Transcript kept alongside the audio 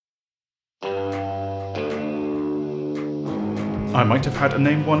I might have had a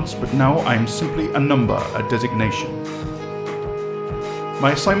name once, but now I am simply a number, a designation.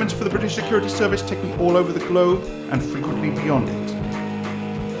 My assignments for the British Security Service take me all over the globe and frequently beyond it.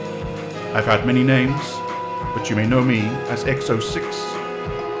 I've had many names, but you may know me as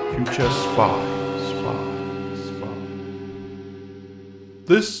X06, Future Spy.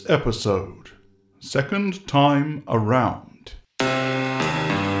 This episode, second time around.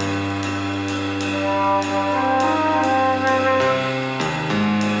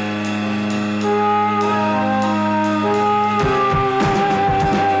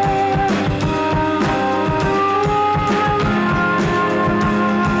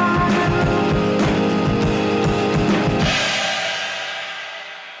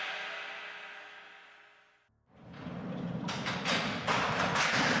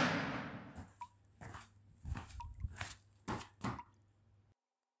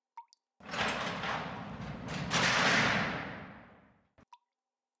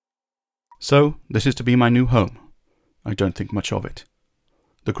 So, this is to be my new home. I don't think much of it.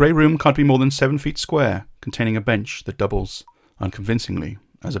 The grey room can't be more than 7 feet square, containing a bench that doubles, unconvincingly,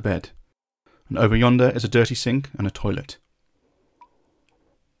 as a bed. And over yonder is a dirty sink and a toilet.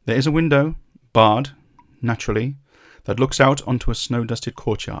 There is a window, barred, naturally, that looks out onto a snow-dusted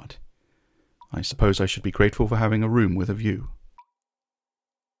courtyard. I suppose I should be grateful for having a room with a view.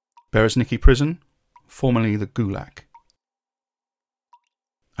 Bereznicki Prison, formerly the Gulag.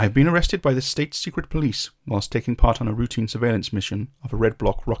 I have been arrested by the State Secret Police whilst taking part on a routine surveillance mission of a Red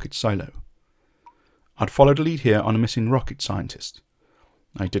Block rocket silo. I'd followed a lead here on a missing rocket scientist.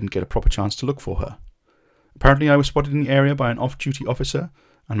 I didn't get a proper chance to look for her. Apparently I was spotted in the area by an off-duty officer,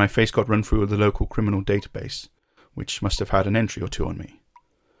 and my face got run through the local criminal database, which must have had an entry or two on me.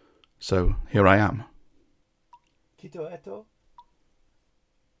 So here I am. The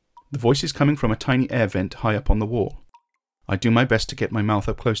voice is coming from a tiny air vent high up on the wall. I do my best to get my mouth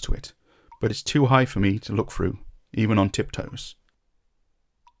up close to it, but it's too high for me to look through, even on tiptoes.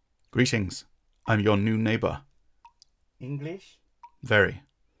 Greetings. I'm your new neighbour. English? Very.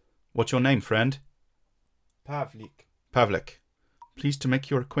 What's your name, friend? Pavlik. Pavlik. Pleased to make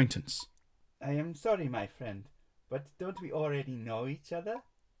your acquaintance. I am sorry, my friend, but don't we already know each other?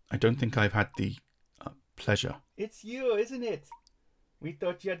 I don't think I've had the pleasure. It's you, isn't it? We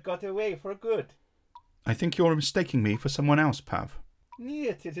thought you had got away for good. I think you're mistaking me for someone else, Pav.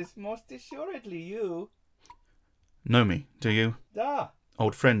 Niet, it is most assuredly you. Know me, do you? Da.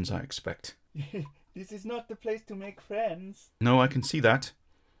 Old friends, I expect. This is not the place to make friends. No, I can see that.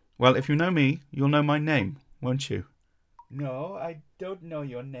 Well, if you know me, you'll know my name, won't you? No, I don't know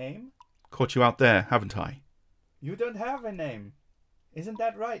your name. Caught you out there, haven't I? You don't have a name. Isn't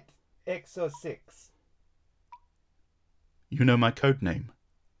that right, X06? You know my code name.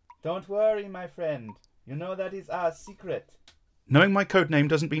 Don't worry, my friend. You know that is our secret. Knowing my code name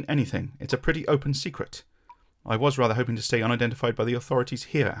doesn't mean anything. It's a pretty open secret. I was rather hoping to stay unidentified by the authorities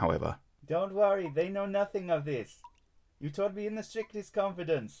here, however. Don't worry, they know nothing of this. You told me in the strictest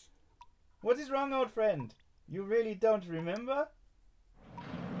confidence. What is wrong, old friend? You really don't remember?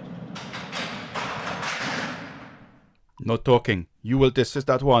 No talking. You will desist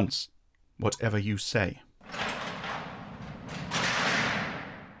at once. Whatever you say.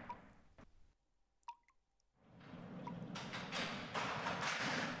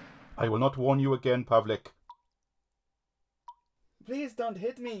 I will not warn you again, Pavlik. Please don't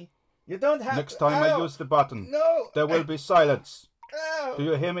hit me. You don't have... Next time I use the button, No! there will be silence. Ow. Do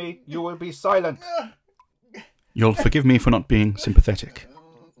you hear me? You will be silent. You'll forgive me for not being sympathetic.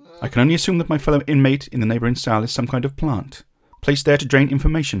 I can only assume that my fellow inmate in the neighbouring cell is some kind of plant, placed there to drain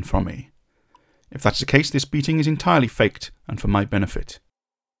information from me. If that's the case, this beating is entirely faked and for my benefit.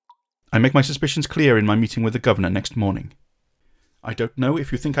 I make my suspicions clear in my meeting with the governor next morning. I don't know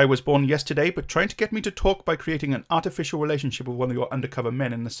if you think I was born yesterday, but trying to get me to talk by creating an artificial relationship with one of your undercover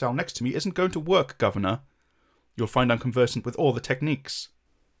men in the cell next to me isn't going to work, Governor. You'll find I'm conversant with all the techniques.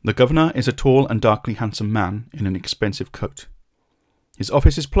 The Governor is a tall and darkly handsome man in an expensive coat. His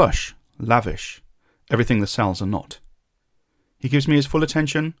office is plush, lavish, everything the cells are not. He gives me his full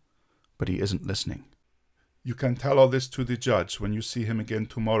attention, but he isn't listening. You can tell all this to the judge when you see him again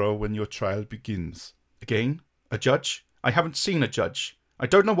tomorrow when your trial begins. Again? A judge? I haven't seen a judge. I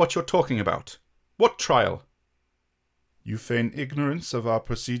don't know what you're talking about. What trial? You feign ignorance of our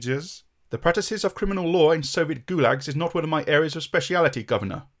procedures? The practices of criminal law in Soviet gulags is not one of my areas of speciality,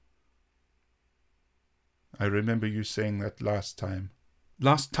 Governor. I remember you saying that last time.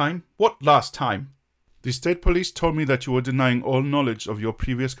 Last time? What last time? The state police told me that you were denying all knowledge of your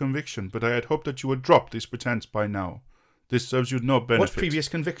previous conviction, but I had hoped that you would drop this pretense by now. This serves you no benefit. What previous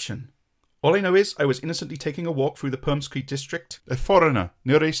conviction? All I know is I was innocently taking a walk through the Permscrete district, a foreigner,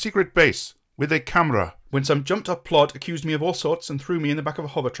 near a secret base, with a camera, when some jumped-up plod accused me of all sorts and threw me in the back of a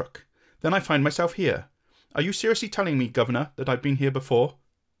hover truck. Then I find myself here. Are you seriously telling me, Governor, that I've been here before?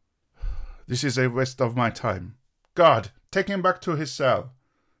 This is a waste of my time. Guard, take him back to his cell.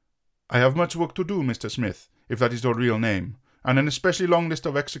 I have much work to do, Mr. Smith, if that is your real name, and an especially long list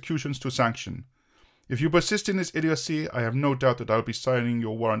of executions to sanction. If you persist in this idiocy, I have no doubt that I'll be signing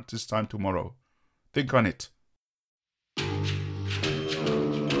your warrant this time tomorrow. Think on it.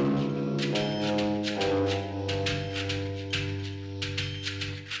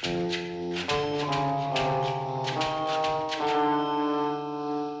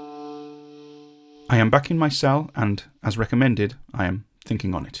 I am back in my cell, and, as recommended, I am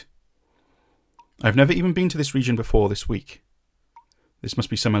thinking on it. I have never even been to this region before this week. This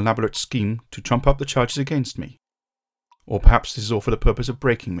must be some elaborate scheme to trump up the charges against me. Or perhaps this is all for the purpose of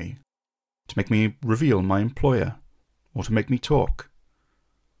breaking me, to make me reveal my employer, or to make me talk.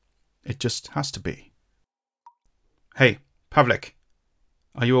 It just has to be. Hey, Pavlik,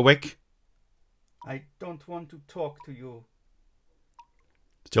 are you awake? I don't want to talk to you.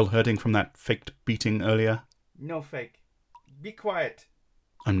 Still hurting from that faked beating earlier? No fake. Be quiet.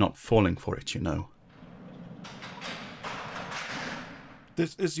 I'm not falling for it, you know.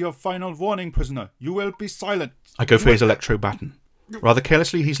 This is your final warning, prisoner. You will be silent. I go for his electro baton. Rather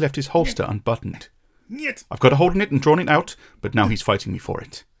carelessly, he's left his holster unbuttoned. I've got a hold on it and drawn it out, but now he's fighting me for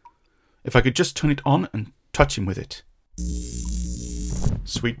it. If I could just turn it on and touch him with it.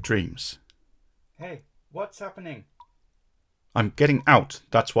 Sweet dreams. Hey, what's happening? I'm getting out,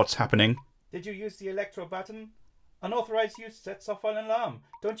 that's what's happening. Did you use the electro button? Unauthorized use sets off an alarm.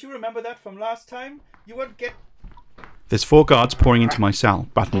 Don't you remember that from last time? You won't get... There's 4 guards pouring into my cell,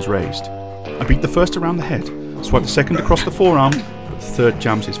 batons raised. I beat the first around the head, swipe the second across the forearm, but the third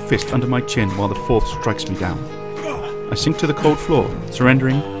jams his fist under my chin while the fourth strikes me down. I sink to the cold floor,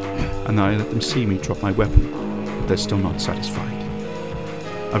 surrendering, and then I let them see me drop my weapon, but they're still not satisfied.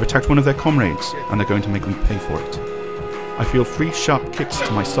 I've attacked one of their comrades, and they're going to make me pay for it. I feel 3 sharp kicks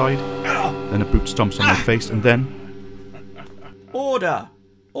to my side, then a boot stomps on my face, and then... Order!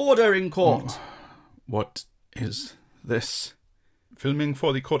 Order in court! What is this? Filming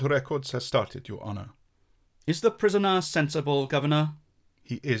for the court records has started, Your Honour. Is the prisoner sensible, Governor?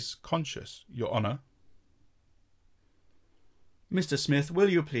 He is conscious, Your Honour. Mr. Smith, will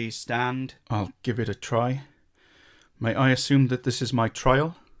you please stand? I'll give it a try. May I assume that this is my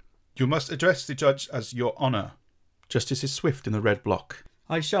trial? You must address the judge as Your Honour. Justice is Swift in the red block.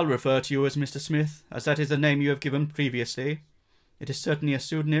 I shall refer to you as Mr. Smith, as that is the name you have given previously. It is certainly a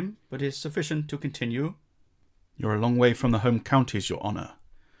pseudonym, but is sufficient to continue. You're a long way from the home counties, Your Honour.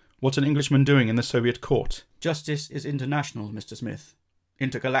 What's an Englishman doing in the Soviet court? Justice is international, Mr. Smith.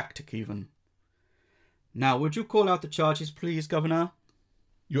 Intergalactic, even. Now, would you call out the charges, please, Governor?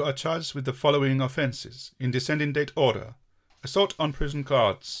 You are charged with the following offences, in descending date order. Assault on prison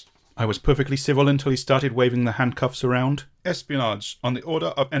guards. I was perfectly civil until he started waving the handcuffs around. Espionage on the order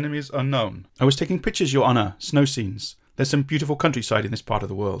of enemies unknown. I was taking pictures, Your Honour. Snow scenes. There's some beautiful countryside in this part of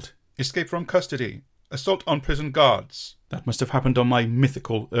the world. Escape from custody. Assault on prison guards. That must have happened on my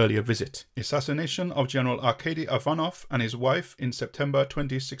mythical earlier visit. Assassination of General Arkady Ivanov and his wife in September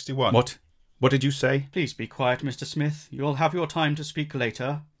 2061. What? What did you say? Please be quiet, Mr. Smith. You'll have your time to speak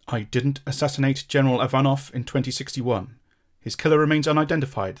later. I didn't assassinate General Ivanov in 2061. His killer remains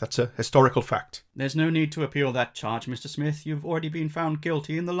unidentified. That's a historical fact. There's no need to appeal that charge, Mr. Smith. You've already been found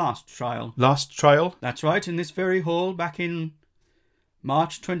guilty in the last trial. Last trial? That's right, in this very hall back in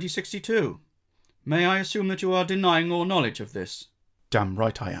March 2062. May I assume that you are denying all knowledge of this? Damn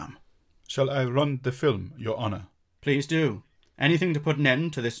right I am. Shall I run the film, Your Honour? Please do. Anything to put an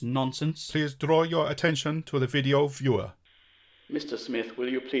end to this nonsense. Please draw your attention to the video viewer. Mr. Smith, will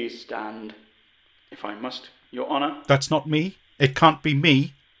you please stand? If I must, Your Honour. That's not me. It can't be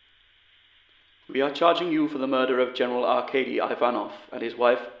me. We are charging you for the murder of General Arkady Ivanov and his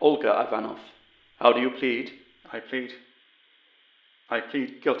wife Olga Ivanov. How do you plead? I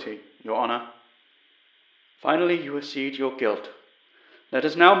plead guilty, Your Honour. Finally, you accede your guilt. Let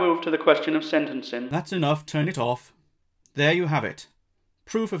us now move to the question of sentencing. That's enough. Turn it off. There you have it.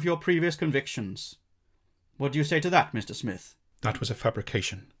 Proof of your previous convictions. What do you say to that, Mr. Smith? That was a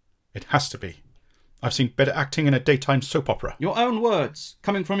fabrication. It has to be. I've seen better acting in a daytime soap opera. Your own words,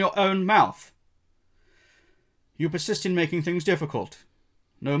 coming from your own mouth. You persist in making things difficult.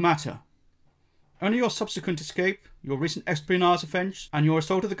 No matter. Only your subsequent escape, your recent espionage offence, and your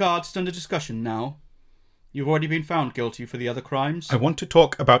assault of the guards is under discussion now. You've already been found guilty for the other crimes. I want to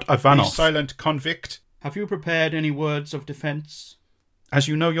talk about Ivanov. A silent convict. Have you prepared any words of defence? As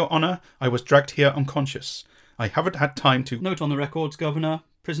you know, Your Honour, I was dragged here unconscious. I haven't had time to... Note on the records, Governor.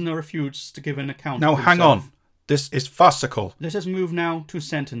 Prisoner refuses to give an account. Now, hang on. This is farcical. Let us move now to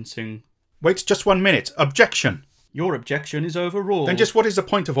sentencing. Wait just 1 minute. Objection. Your objection is overruled. Then just what is the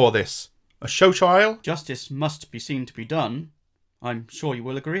point of all this? A show trial? Justice must be seen to be done. I'm sure you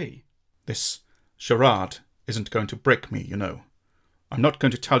will agree. This charade isn't going to break me, you know. I'm not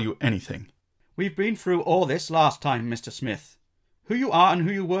going to tell you anything. We've been through all this last time, Mr. Smith. Who you are and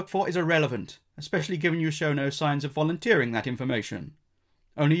who you work for is irrelevant, especially given you show no signs of volunteering that information.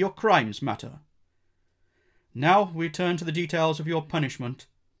 Only your crimes matter. Now we turn to the details of your punishment.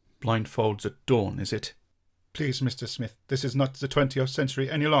 Blindfolds at dawn, is it? Please, Mr. Smith, this is not the 20th century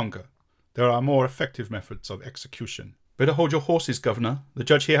any longer. There are more effective methods of execution. Better hold your horses, Governor. The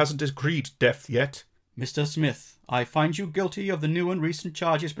judge here hasn't decreed death yet. Mr. Smith, I find you guilty of the new and recent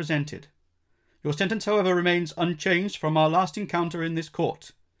charges presented. Your sentence, however, remains unchanged from our last encounter in this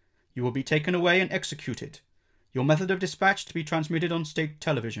court. You will be taken away and executed. Your method of dispatch to be transmitted on state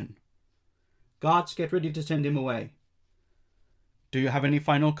television. Guards, get ready to send him away. Do you have any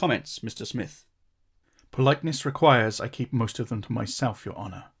final comments, Mr. Smith? Politeness requires I keep most of them to myself, Your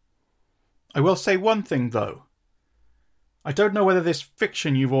Honour. I will say one thing, though. I don't know whether this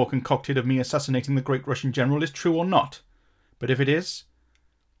fiction you've all concocted of me assassinating the great Russian general is true or not, but if it is,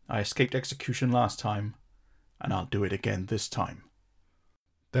 I escaped execution last time, and I'll do it again this time.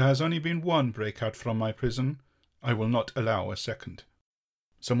 There has only been one breakout from my prison. I will not allow a second.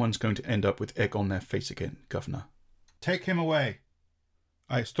 Someone's going to end up with egg on their face again, Governor. Take him away.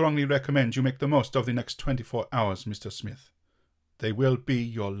 I strongly recommend you make the most of the next 24 hours, Mr. Smith. They will be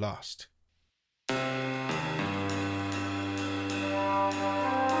your last.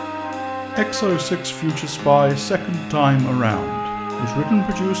 XO6 Future Spy Second Time Around was written,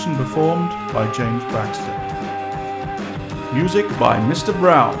 produced and performed by James Baxter. Music by Mr.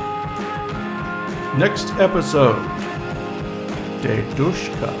 Brown. Next episode,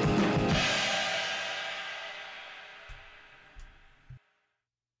 Dedushka.